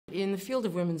In the field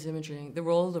of women's imaging, the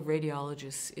role of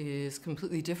radiologists is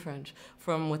completely different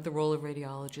from what the role of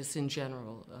radiologists in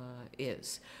general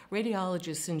is.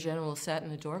 Radiologists in general sat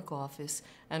in a dark office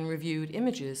and reviewed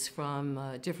images from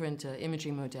different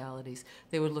imaging modalities.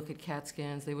 They would look at CAT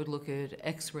scans, they would look at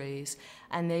X-rays,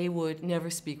 and they would never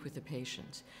speak with the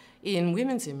patient. In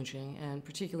women's imaging, and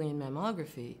particularly in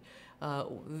mammography,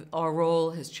 our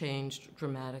role has changed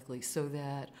dramatically so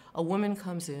that a woman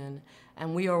comes in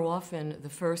and we are often the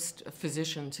first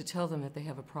physician to tell them that they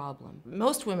have a problem.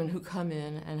 Most women who come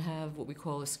in and have what we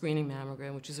call a screening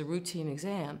mammogram, which is a routine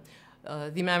exam,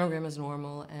 the mammogram is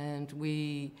normal and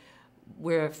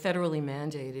we're federally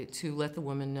mandated to let the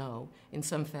woman know in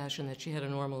some fashion that she had a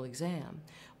normal exam.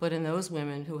 But in those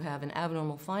women who have an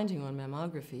abnormal finding on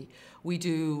mammography, we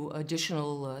do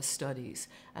additional studies.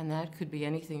 And that could be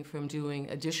anything from doing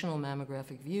additional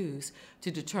mammographic views to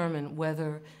determine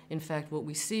whether, in fact, what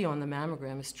we see on the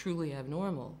mammogram is truly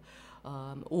abnormal.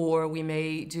 Or we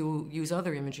may use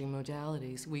other imaging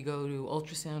modalities. We go to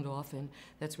ultrasound often.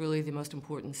 That's really the most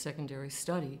important secondary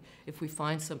study if we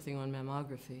find something on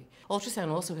mammography.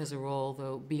 Ultrasound also has a role,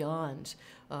 though, beyond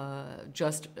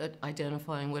just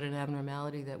identifying what an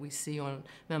abnormality that we see on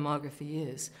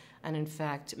mammography is. And in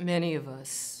fact, many of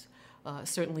us,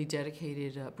 certainly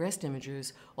dedicated breast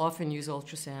imagers, often use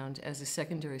ultrasound as a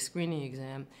secondary screening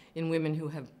exam in women who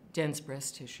have dense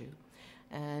breast tissue.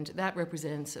 And that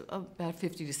represents about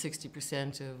 50 to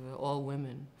 60% of all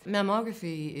women.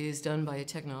 Mammography is done by a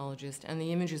technologist, and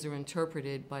the images are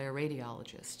interpreted by a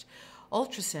radiologist.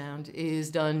 Ultrasound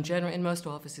is done, in most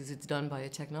offices, it's done by a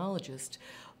technologist,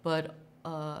 but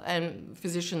and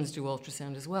physicians do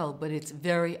ultrasound as well, but it's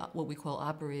very what we call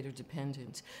operator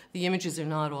dependent. The images are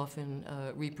not often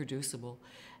reproducible,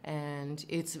 and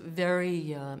it's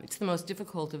the most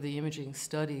difficult of the imaging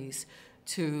studies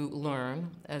to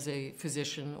learn as a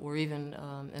physician or even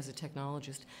as a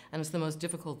technologist, and it's the most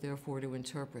difficult, therefore, to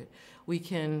interpret. We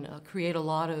can create a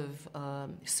lot of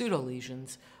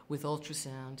pseudo-lesions with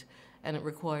ultrasound, and it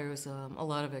requires a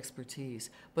lot of expertise.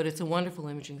 But it's a wonderful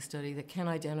imaging study that can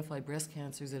identify breast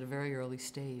cancers at a very early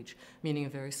stage, meaning a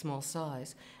very small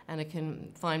size, and it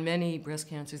can find many breast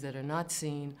cancers that are not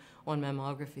seen on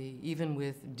mammography, even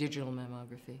with digital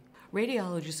mammography.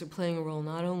 Radiologists are playing a role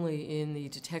not only in the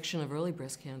detection of early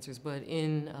breast cancers, but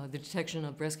in the detection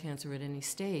of breast cancer at any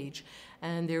stage.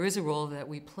 And there is a role that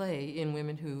we play in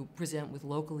women who present with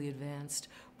locally advanced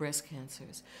breast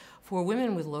cancers. For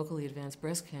women with locally advanced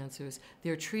breast cancers,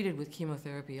 they're treated with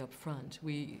chemotherapy up front.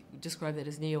 We describe that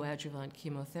as neoadjuvant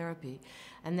chemotherapy,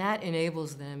 and that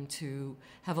enables them to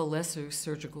have a lesser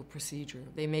surgical procedure.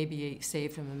 They may be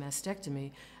saved from a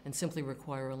mastectomy and simply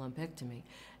require a lumpectomy.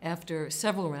 After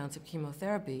several rounds of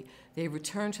chemotherapy, they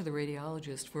return to the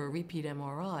radiologist for a repeat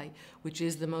MRI, which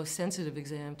is the most sensitive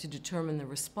exam to determine the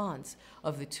response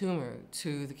of the tumor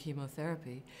to the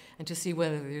chemotherapy and to see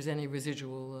whether there's any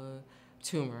residual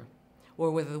tumor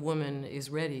or whether the woman is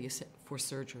ready for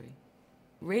surgery.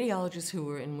 Radiologists who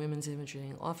are in women's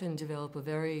imaging often develop a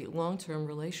very long-term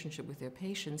relationship with their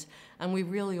patients, and we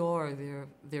really are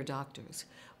their doctors.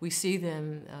 We see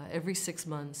them every 6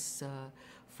 months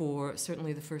for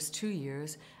certainly the first 2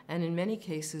 years, and in many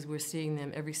cases we're seeing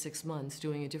them every 6 months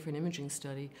doing a different imaging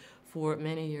study for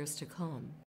many years to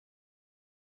come.